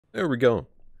There we go.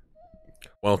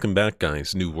 Welcome back,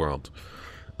 guys. New world.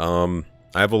 I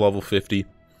have a level 50.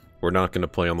 We're not going to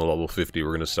play on the level 50. We're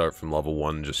going to start from level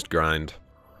 1, just grind.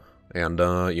 And,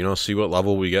 see what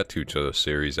level we get to the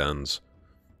series ends.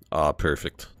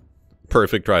 Perfect.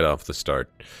 Perfect right off the start.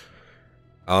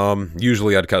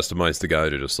 Usually I'd customize the guy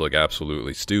to just look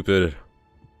absolutely stupid.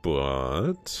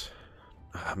 But...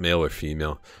 male or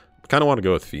female? I kind of want to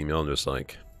go with female and just,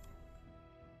 like...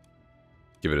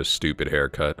 give it a stupid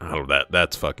haircut. Oh,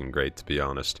 that's fucking great, to be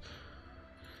honest.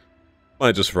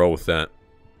 Might just roll with that.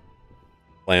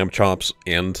 Lamb chops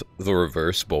and the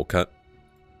reverse bowl cut.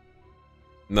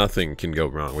 Nothing can go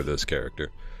wrong with this character.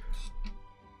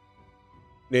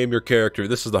 Name your character.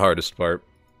 This is the hardest part.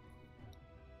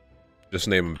 Just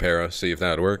name him Para, see if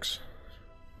that works.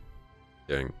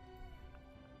 Dang.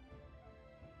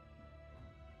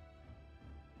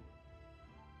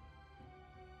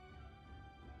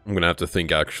 I'm gonna have to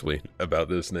think, actually, about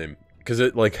this name. Because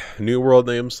New World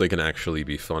names, they can actually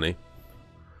be funny.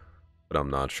 But I'm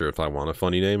not sure if I want a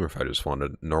funny name, or if I just want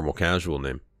a normal, casual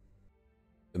name.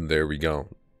 And there we go.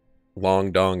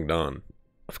 Longdongdonn.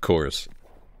 Of course.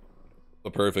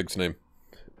 The perfect name.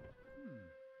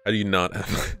 How do you not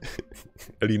have...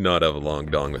 how do you not have a long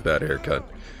dong with that haircut?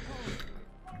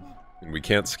 And we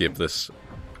can't skip this.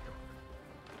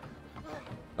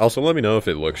 Also, let me know if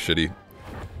it looks shitty.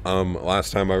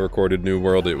 Last time I recorded New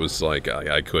World, it was like,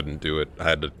 I couldn't do it. I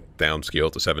had to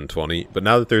downscale to 720. But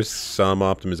now that there's some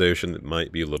optimization, it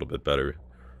might be a little bit better.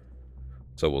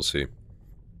 So we'll see.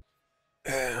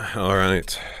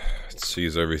 Alright. Let's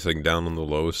seize everything down on the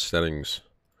lowest settings.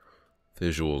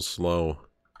 Visuals low.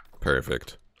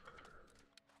 Perfect.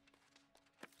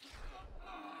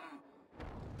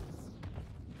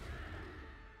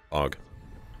 Og.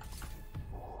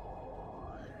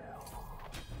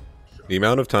 The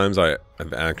amount of times I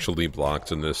have actually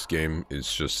blocked in this game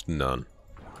is just none.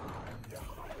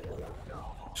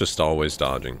 Just always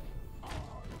dodging.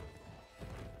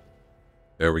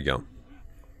 There we go.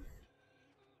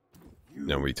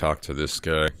 Now we talk to this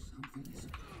guy.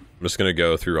 I'm just gonna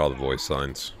go through all the voice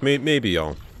lines. Maybe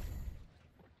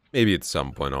at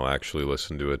some point I'll actually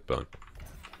listen to it, but...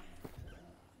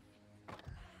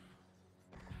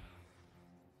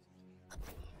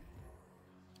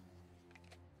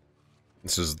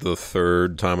 This is the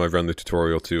third time I've run the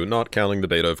tutorial too, not counting the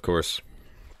beta, of course.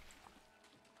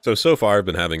 So far I've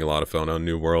been having a lot of fun on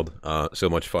New World. So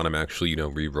much fun I'm actually,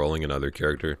 re-rolling another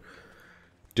character.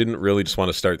 Didn't really just want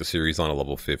to start the series on a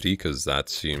level 50, because that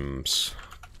seems...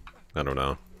 I don't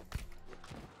know.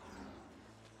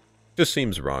 Just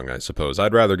seems wrong, I suppose.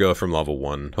 I'd rather go from level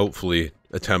 1, hopefully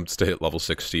attempt to hit level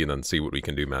 60 and then see what we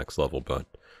can do max level, but...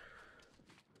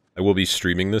 I will be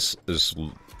streaming this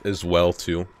as well,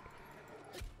 too.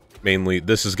 Mainly,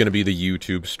 this is going to be the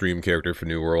YouTube stream character for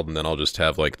New World, and then I'll just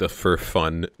have, the for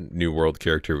fun New World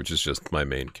character, which is just my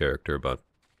main character, but...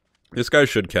 This guy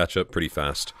should catch up pretty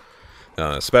fast.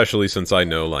 Especially since I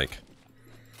know,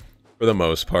 for the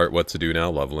most part, what to do now,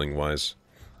 leveling-wise,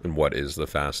 and what is the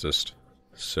fastest.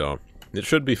 So, it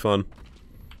should be fun.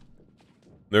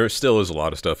 There still is a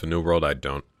lot of stuff in New World I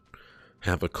don't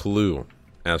have a clue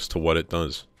as to what it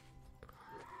does.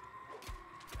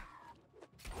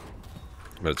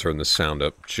 I'm gonna turn the sound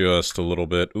up just a little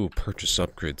bit. Ooh, purchase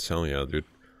upgrades, hell yeah, dude.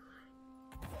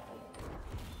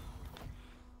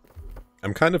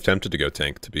 I'm kind of tempted to go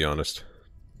tank, to be honest.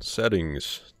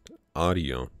 Settings,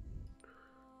 audio.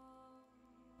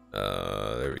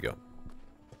 There we go.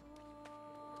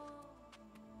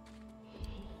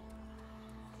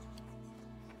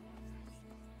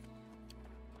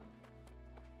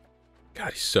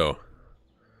 God, he's so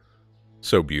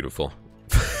beautiful.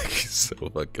 He's so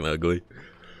fucking ugly.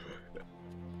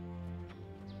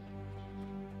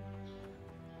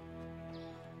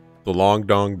 The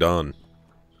Longdongdonn.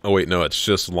 Oh wait, no, it's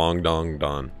just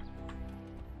Longdongdonn.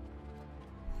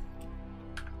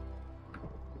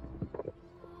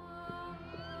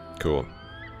 Cool.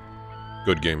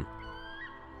 Good game.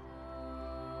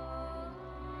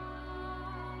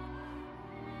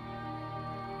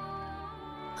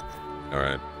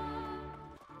 Alright.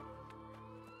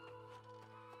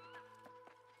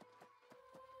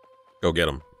 Go get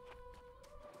him.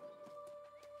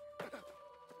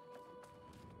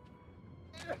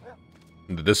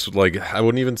 This, I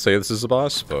wouldn't even say this is a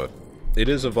boss, but it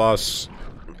is a boss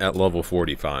at level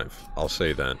 45. I'll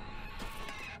say that.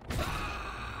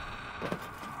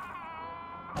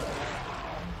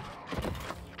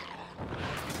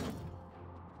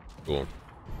 Cool.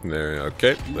 There,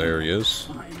 okay, there he is.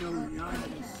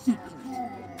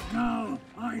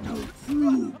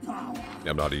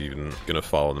 I'm not even gonna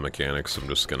follow the mechanics, I'm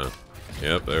just gonna...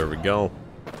 Yep, there we go.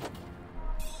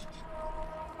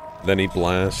 Then he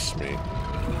blasts me.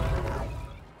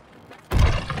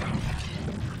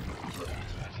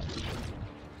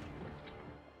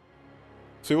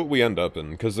 See what we end up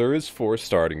in, because there is 4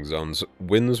 starting zones.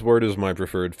 Windsward is my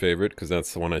preferred favorite, because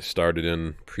that's the one I started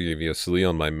in previously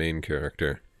on my main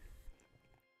character.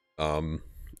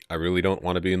 I really don't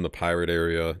want to be in the pirate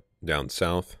area down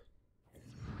south.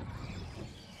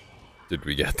 Did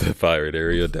we get the pirate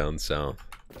area down south?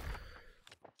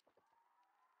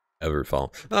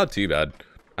 Everfall. Not too bad.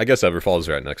 I guess Everfall is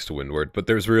right next to Windward, but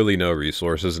there's really no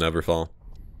resources in Everfall.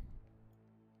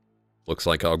 Looks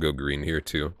like I'll go green here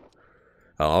too.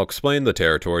 I'll explain the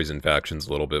territories and factions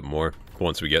a little bit more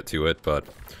once we get to it, but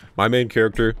my main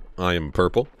character, I am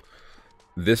purple.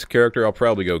 This character, I'll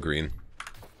probably go green,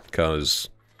 because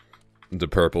the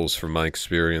purples, from my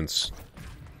experience,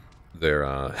 they're,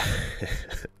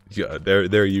 yeah,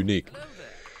 they're unique.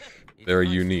 They're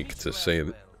unique, to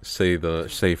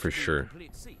say for sure.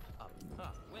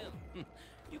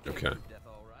 Okay.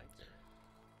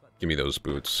 Give me those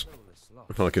boots.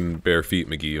 Fucking bare feet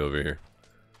McGee over here.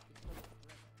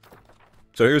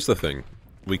 So here's the thing.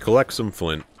 We collect some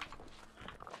flint,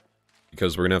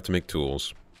 because we're gonna have to make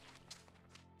tools.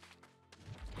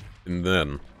 And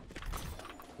then,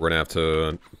 we're gonna have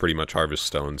to pretty much harvest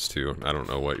stones too. I don't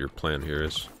know what your plan here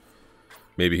is.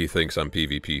 Maybe he thinks I'm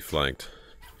PvP flanked.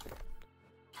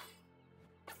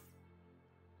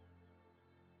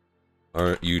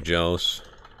 Aren't you jealous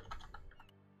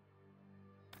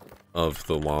of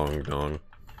the Longdongdonn?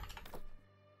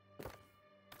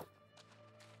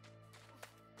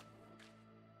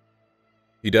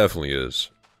 He definitely is.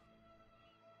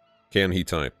 Can he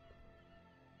type?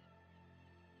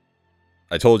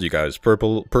 I told you guys,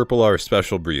 purple are a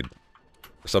special breed.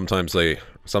 Sometimes they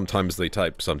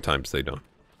type, sometimes they don't.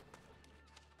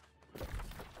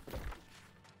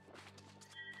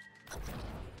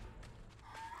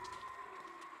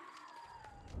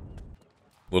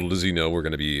 Little does he know we're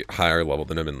going to be higher level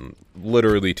than him in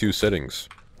literally 2 sittings.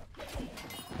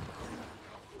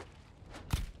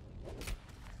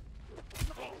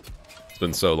 It's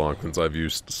been so long since I've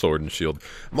used sword and shield.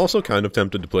 I'm also kind of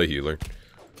tempted to play healer.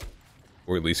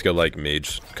 Or at least go like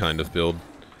mage kind of build.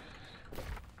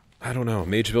 I don't know,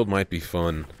 mage build might be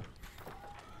fun.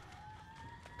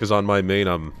 Because on my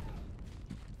main,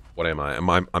 what am I?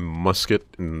 I'm musket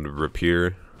and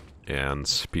rapier and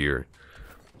spear.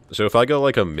 So if I go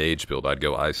like a mage build, I'd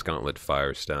go Ice Gauntlet,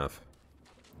 Fire Staff.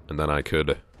 And then I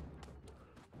could... I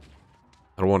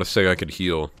don't want to say I could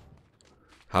heal.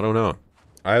 I don't know.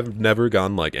 I've never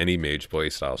gone like any mage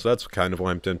playstyle, so that's kind of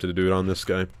why I'm tempted to do it on this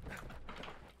guy.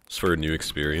 It's for a new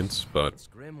experience, but...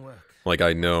 like,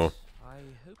 I know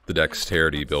the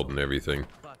dexterity build and everything.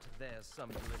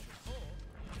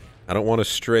 I don't want to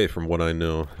stray from what I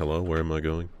know. Hello, where am I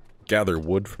going? Gather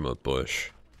wood from a bush.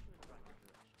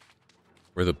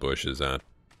 Where the bush is at.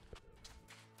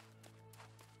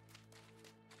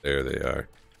 There they are.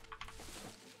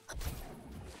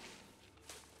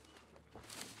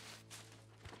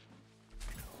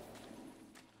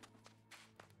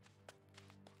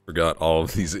 Forgot all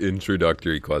of these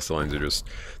introductory quest lines are just...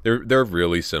 They're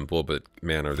really simple, but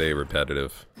man, are they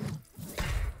repetitive.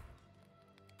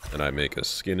 And I make a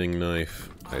skinning knife.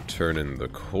 I turn in the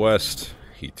quest.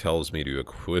 He tells me to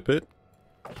equip it.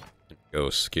 Go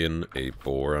skin a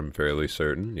boar, I'm fairly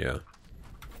certain, yeah.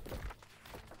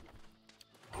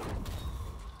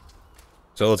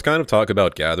 So let's kind of talk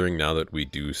about gathering now that we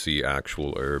do see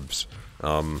actual herbs.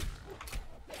 I'd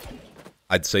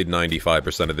say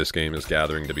 95% of this game is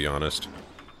gathering, to be honest.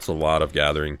 It's a lot of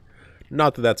gathering.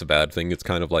 Not that that's a bad thing, it's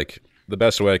kind of like... the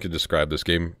best way I could describe this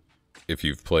game, if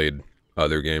you've played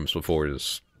other games before,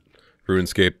 is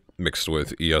RuneScape mixed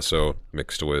with ESO,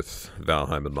 mixed with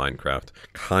Valheim and Minecraft.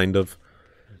 Kind of.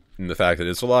 And the fact that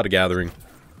it's a lot of gathering.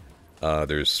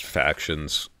 There's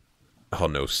factions. Oh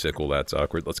no, sickle, that's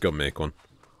awkward. Let's go make one.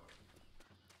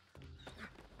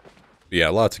 But yeah,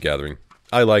 lots of gathering.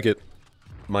 I like it.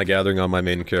 My gathering on my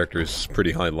main character is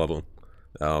pretty high level.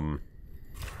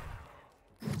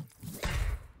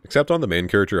 Except on the main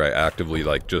character, I actively,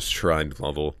 like, just tried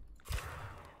level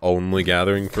only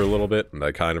gathering for a little bit, and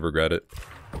I kind of regret it.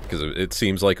 Because it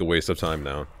seems like a waste of time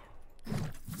now.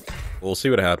 We'll see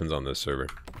what happens on this server.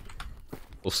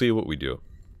 We'll see what we do.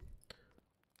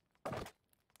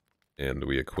 And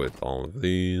we equip all of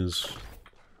these.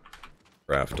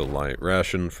 Craft a light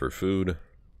ration for food.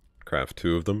 Craft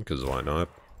 2 of them, because why not?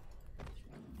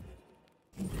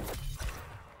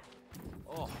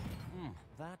 Oh,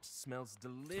 that smells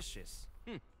delicious.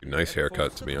 Nice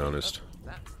haircut, to be honest.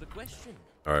 That's the question.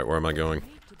 Alright, where am I going?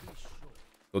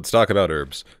 Let's talk about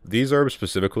herbs. These herbs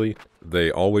specifically,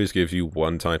 they always give you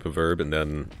one type of herb, and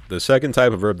then the second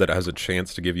type of herb that it has a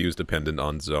chance to give you is dependent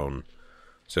on zone.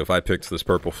 So if I picked this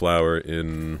purple flower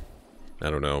in, I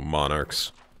don't know,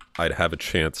 Monarchs, I'd have a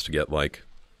chance to get, like,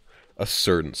 a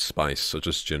certain spice, such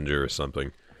as ginger or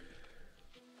something.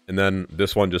 And then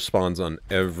this one just spawns on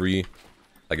every,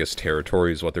 I guess,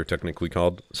 territory is what they're technically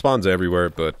called. Spawns everywhere,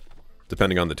 but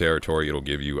depending on the territory, it'll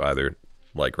give you either,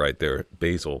 like right there,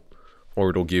 basil,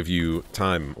 or it'll give you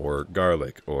thyme, or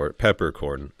garlic, or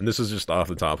peppercorn. And this is just off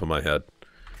the top of my head.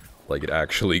 Like, it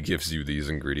actually gives you these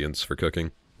ingredients for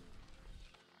cooking.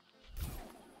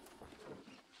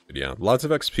 But yeah, lots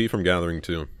of XP from gathering,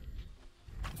 too.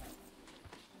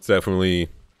 It's definitely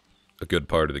a good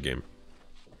part of the game.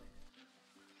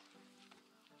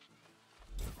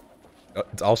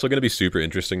 It's also going to be super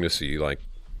interesting to see, like,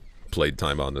 played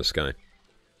time on this guy.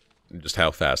 Just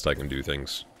how fast I can do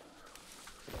things.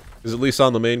 Because at least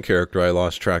on the main character, I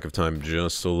lost track of time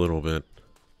just a little bit.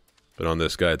 But on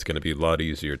this guy, it's going to be a lot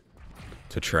easier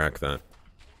to track that.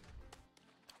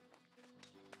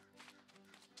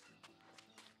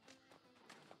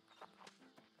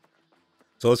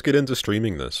 So let's get into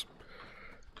streaming this.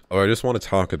 Or I just want to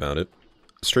talk about it.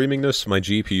 Streaming this, my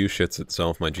GPU shits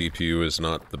itself. My GPU is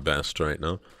not the best right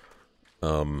now.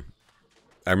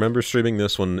 I remember streaming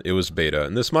this when it was beta,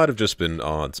 and this might have just been,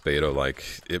 oh, it's beta, like,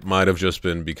 it might have just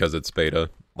been because it's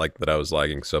beta, like, that I was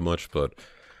lagging so much, but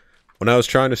when I was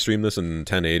trying to stream this in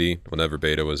 1080, whenever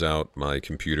beta was out, my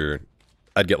computer,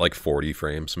 I'd get like 40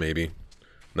 frames, maybe, and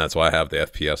that's why I have the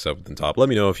FPS up at the top. Let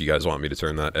me know if you guys want me to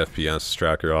turn that FPS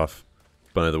tracker off,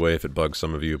 by the way, if it bugs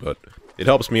some of you, but it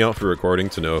helps me out for recording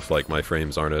to know if, like, my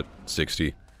frames aren't at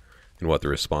 60, and what the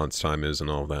response time is and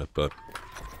all that, but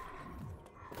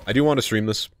I do want to stream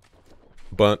this,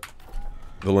 but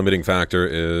the limiting factor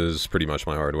is pretty much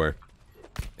my hardware.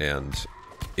 And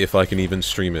if I can even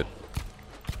stream it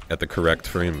at the correct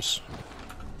frames.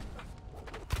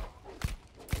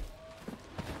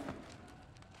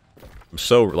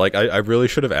 So, like, I really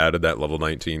should have added that level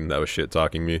 19 that was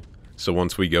shit-talking me. So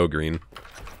once we go green,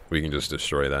 we can just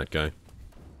destroy that guy.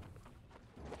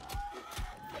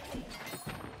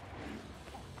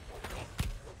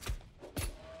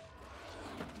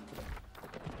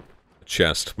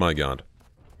 Chest, my god.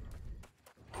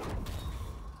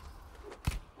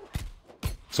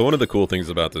 So one of the cool things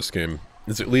about this game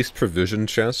is at least provision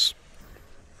chests.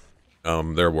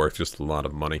 They're worth just a lot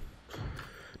of money.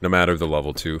 No matter the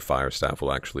level 2, Fire Staff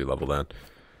will actually level that.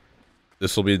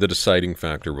 This will be the deciding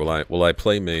factor. Will I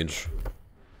play mage?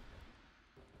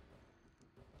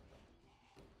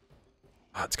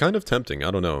 It's kind of tempting.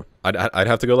 I don't know. I'd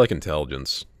have to go like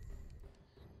intelligence.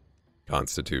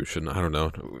 Constitution, I don't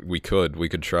know. We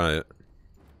could try it.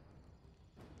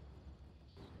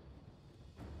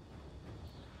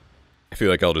 I feel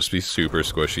like I'll just be super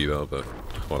squishy though, but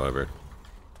whatever.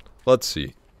 Let's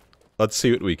see. Let's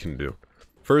see what we can do.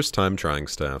 First time trying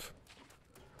staff.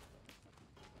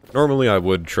 Normally I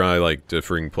would try like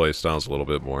differing playstyles a little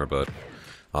bit more, but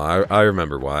I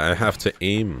remember why. I have to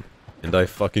aim, and I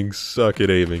fucking suck at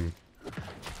aiming.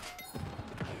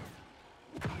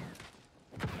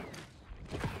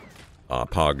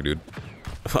 Pog, dude.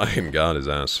 Fucking got his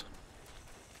ass.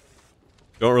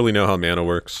 Don't really know how mana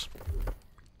works.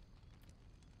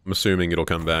 I'm assuming it'll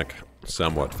come back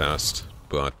somewhat fast,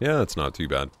 but yeah, it's not too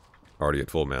bad. Already at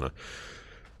full mana.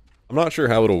 I'm not sure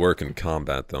how it'll work in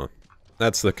combat, though.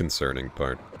 That's the concerning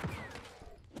part.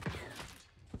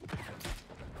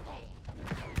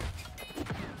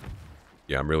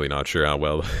 Yeah, I'm really not sure how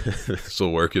well this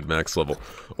will work at max level,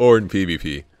 or in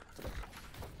PvP.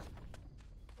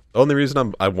 The only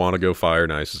reason I want to go Fire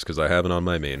and Ice is because I have it on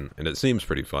my main, and it seems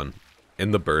pretty fun.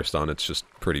 And the burst on it's just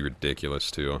pretty ridiculous,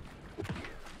 too. I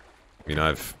mean,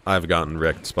 I've gotten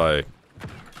wrecked by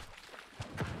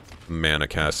Mana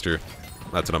Caster.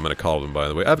 That's what I'm going to call them, by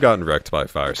the way. I've gotten wrecked by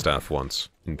Fire Staff once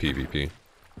in PvP.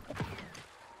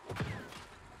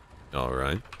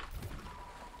 Alright.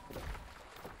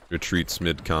 Retreats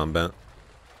mid-combat.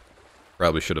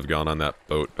 Probably should have gone on that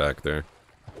boat back there.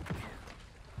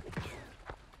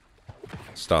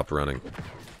 Stop running.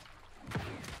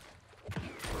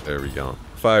 There we go.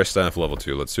 Fire Staff level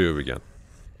 2. Let's see what we get.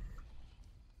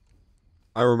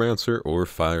 Pyromancer or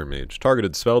Fire Mage.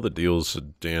 Targeted spell that deals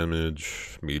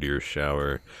damage. Meteor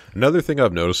Shower. Another thing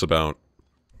I've noticed about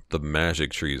the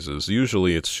magic trees is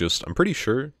usually it's just, I'm pretty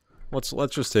sure.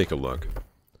 Let's just take a look.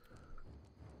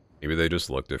 Maybe they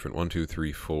just look different. 1, 2,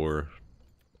 3, 4.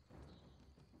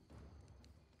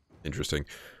 Interesting.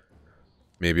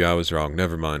 Maybe I was wrong.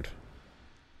 Never mind.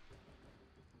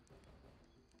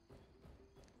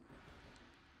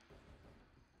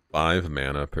 5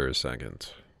 mana per second.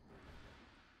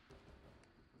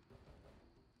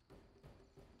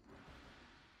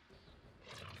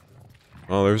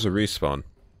 Oh, there's a respawn.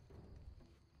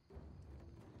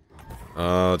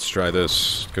 Let's try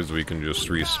this, because we can just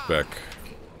respec.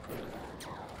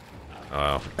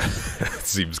 Oh, it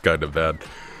seems kind of bad.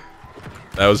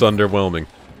 That was underwhelming.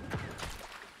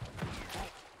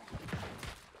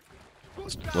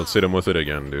 Let's hit him with it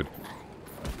again, dude.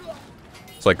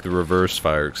 It's like the reverse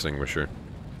fire extinguisher.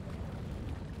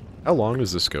 How long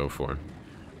does this go for?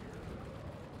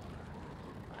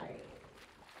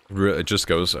 It just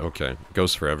goes, okay. It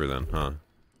goes forever then, huh?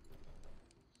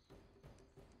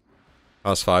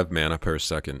 Costs 5 mana per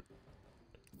second.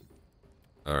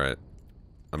 Alright.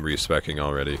 I'm respecking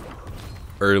already.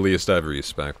 Earliest I've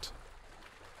respect.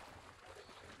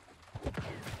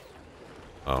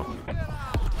 Oh.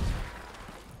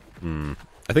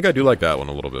 I think I do like that one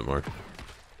a little bit more.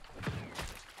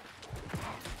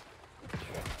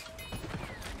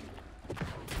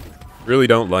 Really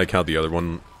don't like how the other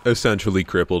one essentially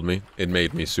crippled me. It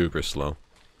made me super slow.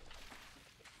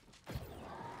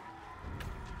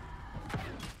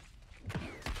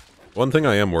 One thing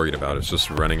I am worried about is just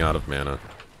running out of mana.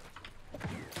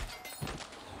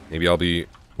 Maybe I'll be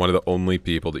one of the only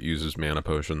people that uses mana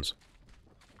potions.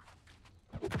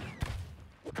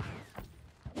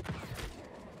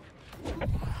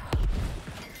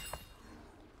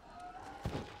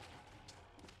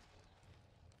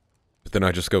 But then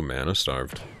I just go mana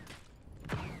starved.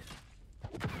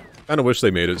 Kinda wish they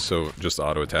made it so just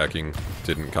auto-attacking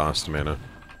didn't cost mana.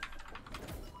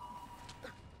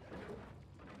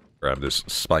 Grab this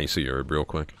spicy herb real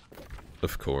quick.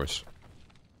 Of course.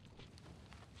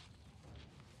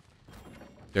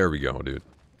 There we go, dude.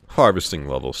 Harvesting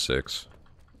level 6.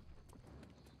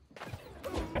 I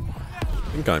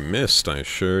think I missed. I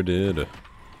sure did.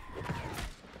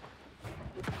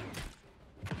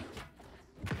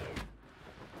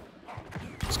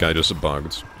 This guy just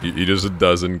bugged. He just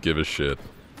doesn't give a shit.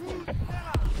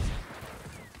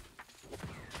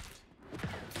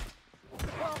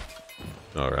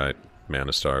 Alright.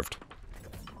 Mana starved.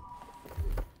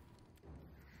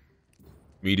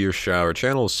 Meteor shower.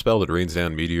 Channel a spell that rains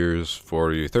down meteors.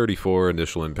 34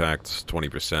 initial impact,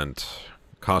 20%.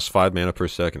 Costs 5 mana per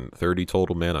second. 30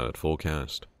 total mana at full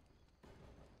cast.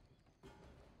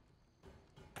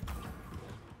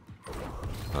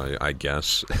 I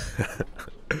guess.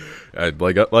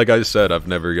 Like I said, I've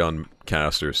never gone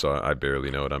caster, so I barely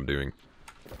know what I'm doing.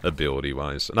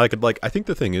 Ability-wise. And I think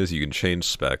the thing is, you can change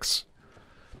specs.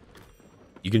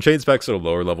 You can change specs at a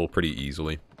lower level pretty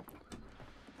easily.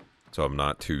 So I'm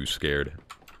not too scared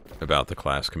about the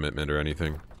class commitment or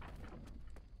anything.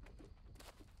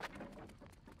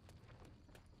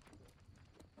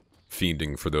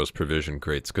 Fiending for those provision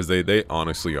crates, because they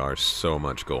honestly are so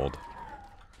much gold.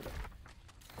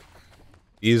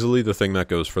 Easily the thing that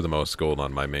goes for the most gold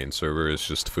on my main server is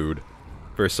just food.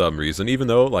 For some reason, even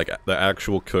though, like, the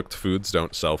actual cooked foods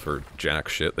don't sell for jack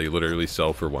shit, they literally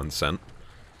sell for 1 cent.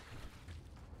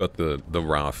 But the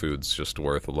raw food's just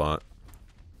worth a lot.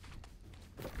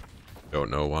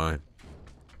 Don't know why.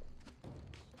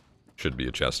 Should be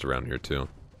a chest around here too.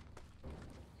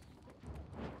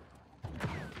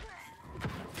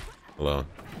 Hello.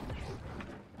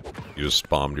 You just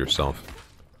bombed yourself.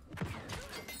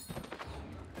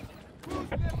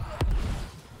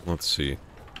 Let's see.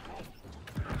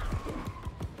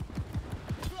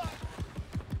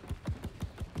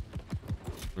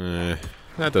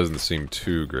 That doesn't seem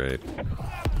too great.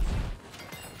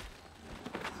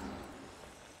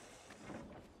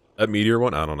 That meteor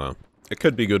one? I don't know. It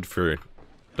could be good for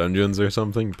dungeons or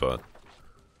something, but...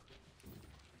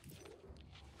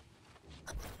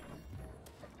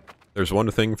 There's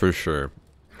one thing for sure.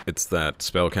 It's that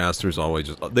spellcasters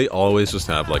always just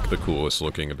have, like, the coolest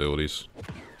looking abilities.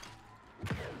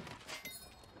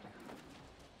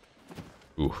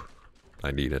 Ooh. I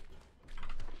need it.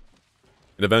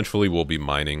 And eventually we'll be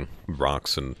mining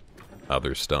rocks and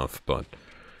other stuff, but...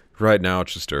 Right now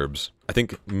it's just herbs. I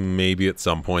think maybe at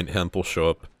some point hemp will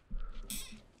show up.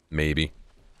 Maybe.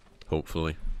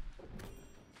 Hopefully.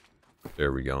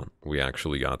 There we go. We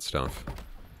actually got stuff.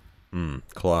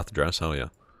 Cloth dress, hell yeah.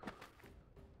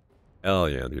 Hell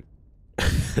yeah, dude.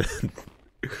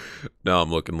 Now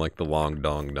I'm looking like the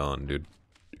Longdongdonn, dude.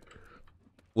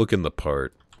 Looking the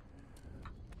part.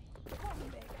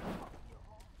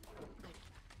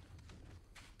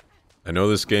 I know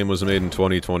this game was made in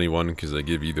 2021 because they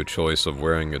give you the choice of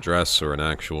wearing a dress or an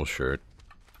actual shirt.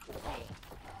 Did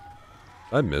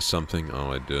I miss something?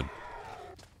 Oh, I did.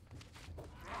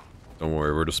 Don't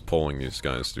worry, we're just pulling these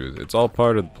guys through. It's all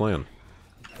part of the plan.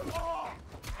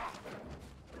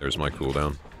 There's my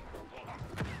cooldown.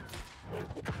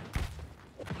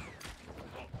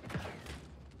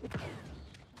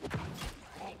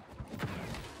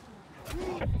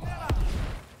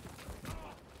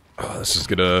 Oh, this is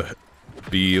gonna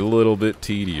be a little bit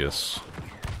tedious.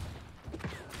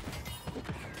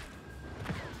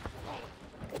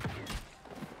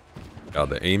 God,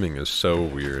 the aiming is so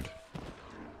weird.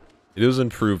 It is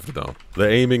improved, though. The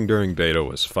aiming during beta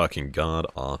was fucking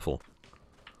god-awful.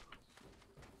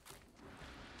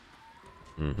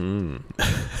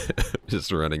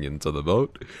 Just running into the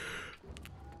boat.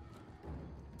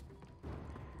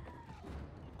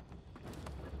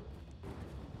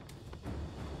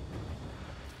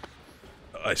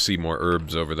 I see more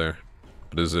herbs over there.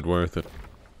 But is it worth it?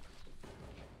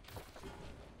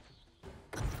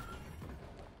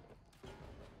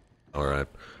 Alright.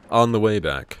 On the way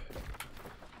back.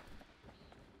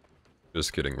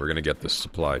 Just kidding, we're gonna get this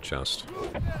supply chest.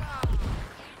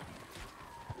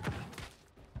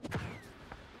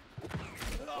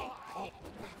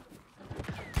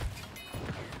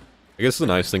 I guess the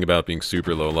nice thing about being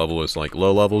super low level is, like,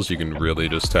 low levels you can really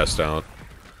just test out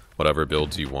whatever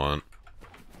builds you want.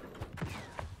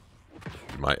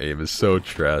 My aim is so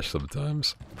trash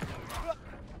sometimes.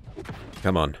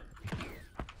 Come on.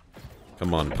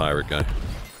 Come on, pirate guy.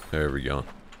 There we go.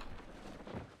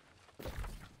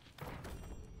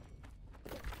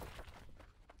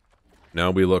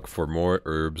 Now we look for more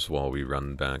herbs while we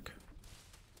run back.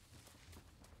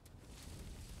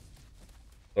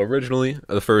 Originally,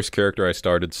 the first character I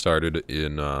started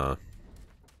in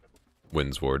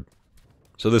Windsward.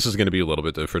 So this is going to be a little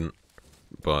bit different.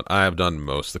 But I have done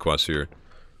most of the quests here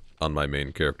on my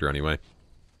main character anyway.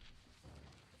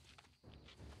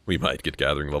 We might get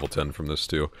gathering level 10 from this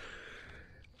too.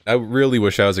 I really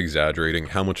wish I was exaggerating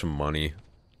how much money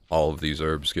all of these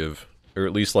herbs give. Or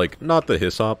at least, like, not the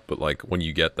hyssop, but like when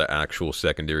you get the actual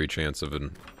secondary chance of a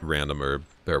random herb,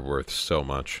 they're worth so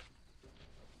much.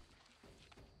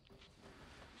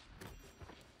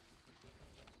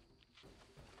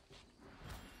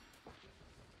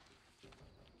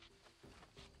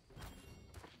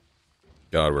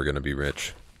 God, we're gonna be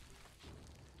rich.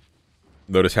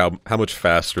 Notice how much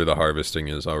faster the harvesting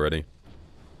is already.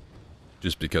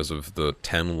 Just because of the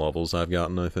 10 levels I've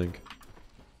gotten, I think.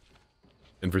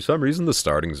 And for some reason, the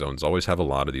starting zones always have a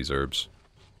lot of these herbs.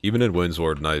 Even in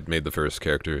Windsward, when I made the first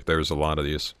character, there was a lot of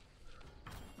these.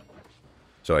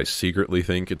 So I secretly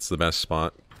think it's the best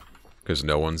spot, because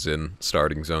no one's in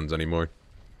starting zones anymore.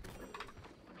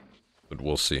 But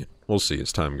we'll see. We'll see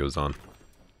as time goes on.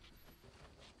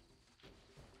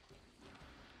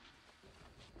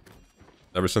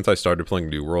 Ever since I started playing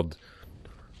New World,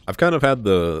 I've kind of had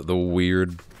the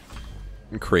weird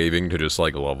craving to just,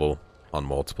 like, level on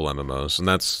multiple MMOs. And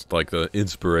that's, like, the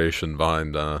inspiration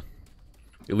behind, at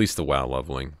least the WoW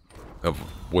leveling, of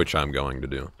which I'm going to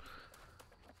do.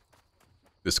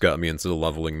 This got me into the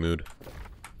leveling mood.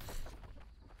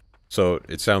 So,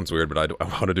 it sounds weird, but I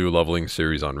want to do a leveling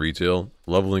series on retail,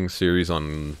 leveling series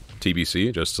on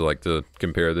TBC, just to, like, to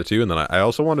compare the two, and then I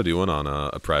also want to do one on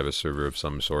a private server of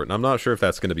some sort, and I'm not sure if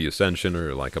that's going to be Ascension,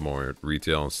 or, like, a more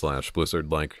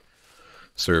retail/Blizzard-like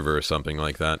server or something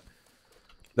like that.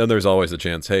 Then there's always a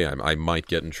chance, hey, I might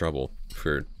get in trouble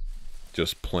for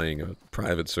just playing a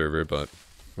private server, but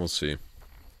we'll see.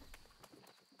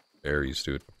 Berries,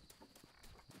 dude.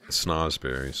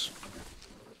 Snozberries.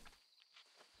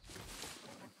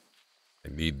 I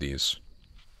need these.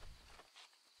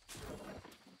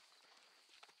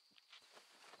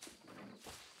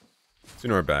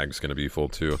 Soon our bag's gonna be full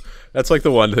too. That's like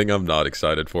the one thing I'm not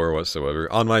excited for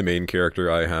whatsoever. On my main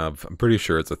character I have, I'm pretty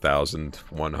sure it's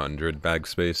 1,100 bag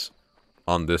space.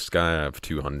 On this guy I have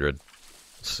 200.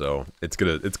 So it's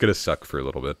gonna suck for a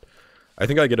little bit. I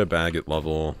think I get a bag at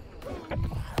level, I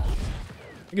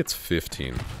think it's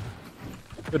 15.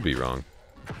 Could be wrong.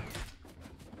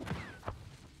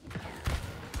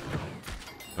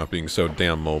 Not being so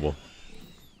damn mobile.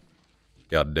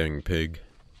 God dang pig.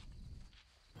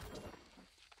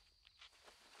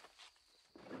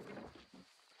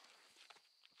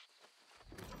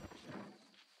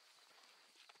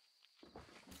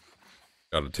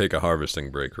 Gotta take a harvesting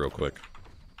break real quick.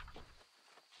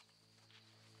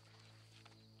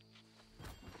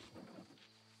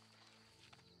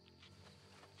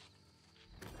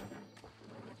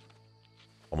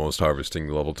 Almost harvesting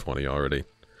level 20 already.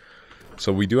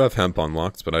 So we do have hemp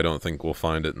unlocked, but I don't think we'll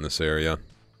find it in this area.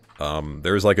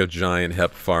 There's like a giant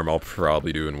hemp farm I'll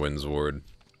probably do in Windsward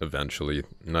eventually.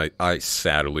 And I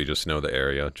sadly just know the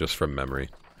area, just from memory.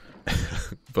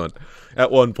 But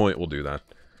at one point we'll do that.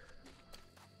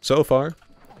 So far,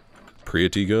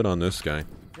 pretty good on this guy.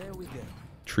 There we go.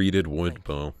 Treated wood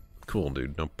bow. Cool,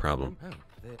 dude. No problem.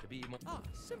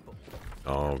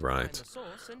 Alright.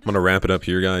 I'm gonna wrap it up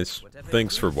here, guys.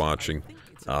 Thanks for watching.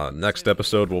 Next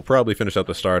episode, we'll probably finish up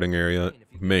the starting area,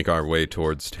 make our way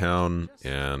towards town,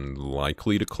 and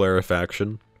likely declare a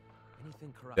faction.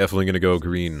 Definitely gonna go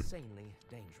green.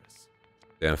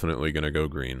 Definitely gonna go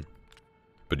green.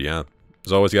 But yeah,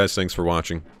 as always, guys, thanks for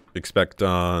watching. Expect,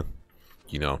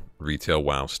 you know, retail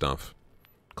WoW stuff.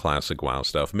 Classic WoW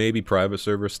stuff. Maybe private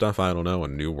server stuff, I don't know,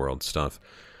 and New World stuff.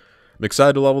 I'm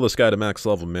excited to level this guy to max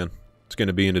level, man. It's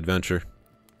gonna be an adventure.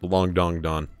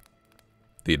 Longdongdonn.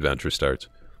 The adventure starts.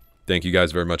 Thank you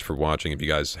guys very much for watching. If you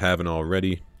guys haven't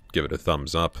already, give it a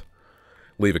thumbs up.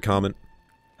 Leave a comment.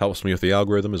 Helps me with the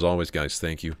algorithm. As always, guys,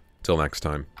 thank you. Till next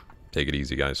time. Take it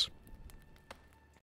easy, guys.